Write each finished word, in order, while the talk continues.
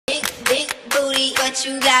booty, but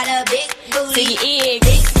you got a big booty. Iggy.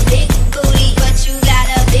 Big booty, but you got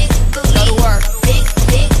a big booty. Go to work. Big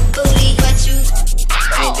booty, but you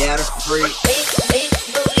ain't down to free. Big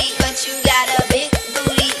booty, but you got a big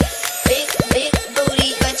booty. Big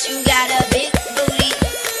booty, but you got a big booty.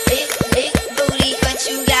 Big booty, but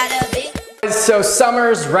you got a big. So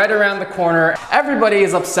summer's right around the corner. Everybody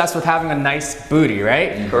is obsessed with having a nice booty,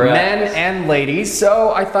 right? Correct. Men and ladies.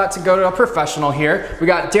 So I thought to go to a professional here. We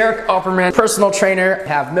got Derek Opperman, personal trainer,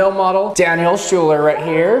 have male model Daniel Schuler right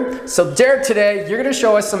here. So Derek, today you're gonna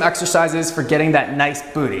show us some exercises for getting that nice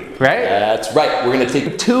booty, right? That's right. We're gonna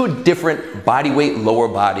take 2 different body weight, lower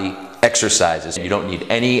body exercises. You don't need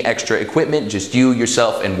any extra equipment, just you,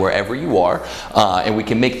 yourself, and wherever you are. And we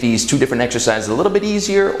can make these 2 different exercises a little bit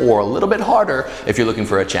easier or a little bit harder if you're looking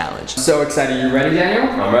for a challenge. So excited. You ready, Daniel?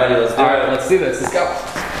 I'm ready, let's do it. All right, let's do this. Let's go.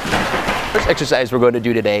 First exercise we're going to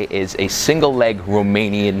do today is a single leg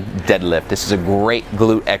Romanian deadlift. This is a great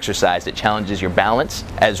glute exercise that challenges your balance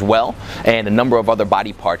as well, and a number of other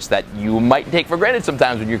body parts that you might take for granted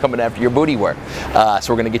sometimes when you're coming after your booty work.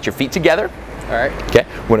 So we're going to get your feet together. All right. Okay,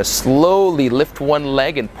 we're going to slowly lift one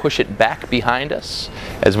leg and push it back behind us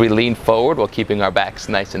as we lean forward while keeping our backs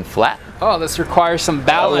nice and flat. Oh, this requires some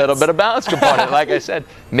balance. A little bit of balance component. Like I said,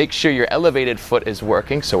 make sure your elevated foot is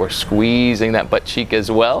working, so we're squeezing that butt cheek as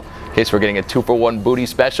well, in case we're getting a 2-for-1 booty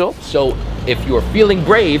special. So if you're feeling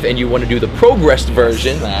brave and you want to do the progressed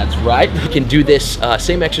version, that's right, you can do this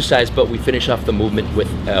same exercise, but we finish off the movement with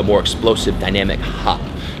a more explosive dynamic hop.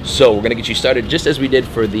 So we're gonna get you started just as we did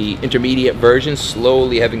for the intermediate version,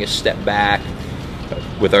 slowly having a step back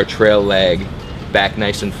with our trail leg, back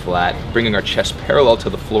nice and flat, bringing our chest parallel to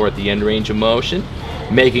the floor at the end range of motion,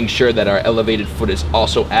 making sure that our elevated foot is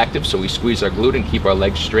also active, so we squeeze our glute and keep our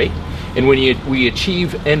legs straight. And when we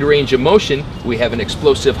achieve end range of motion, we have an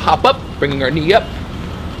explosive hop up, bringing our knee up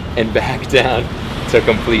and back down to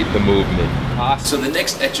complete the movement. So the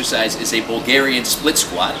next exercise is a Bulgarian split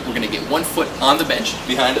squat. We're gonna get one foot on the bench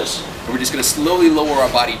behind us, and we're just gonna slowly lower our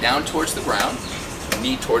body down towards the ground,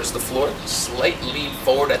 knee towards the floor, slight lean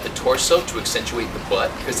forward at the torso to accentuate the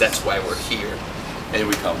butt, because that's why we're here. And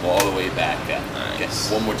we come all the way back down. Nice.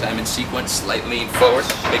 Okay. One more time in sequence, slight lean forward.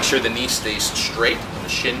 Make sure the knee stays straight, and the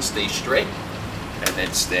shin stays straight, and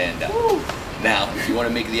then stand up. Woo. Now, if you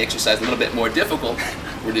wanna make the exercise a little bit more difficult,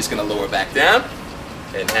 we're just gonna lower back down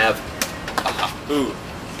and have ooh,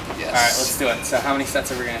 yes. All right, let's do it. So how many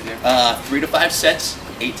sets are we gonna do? 3 to 5 sets,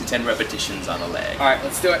 8 to 10 repetitions on a leg. All right,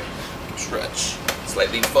 let's do it. Stretch.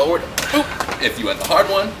 Slight lean forward. Boop. If you want the hard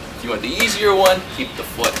one, if you want the easier one, keep the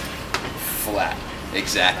foot flat.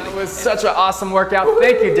 Exactly. That was such an awesome workout.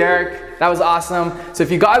 Thank you, Derek. That was awesome. So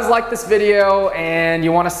if you guys like this video and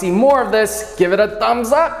you want to see more of this, give it a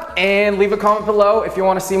thumbs up and leave a comment below. If you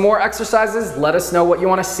want to see more exercises, let us know what you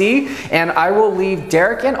want to see. And I will leave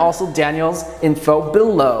Derek and also Daniel's info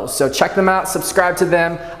below. So check them out, subscribe to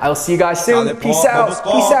them. I will see you guys soon. Peace out.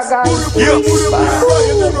 Peace out, guys.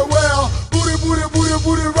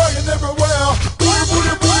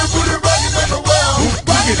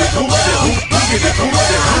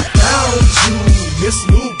 Miss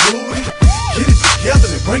New Booty, get it together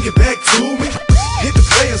and bring it back to me.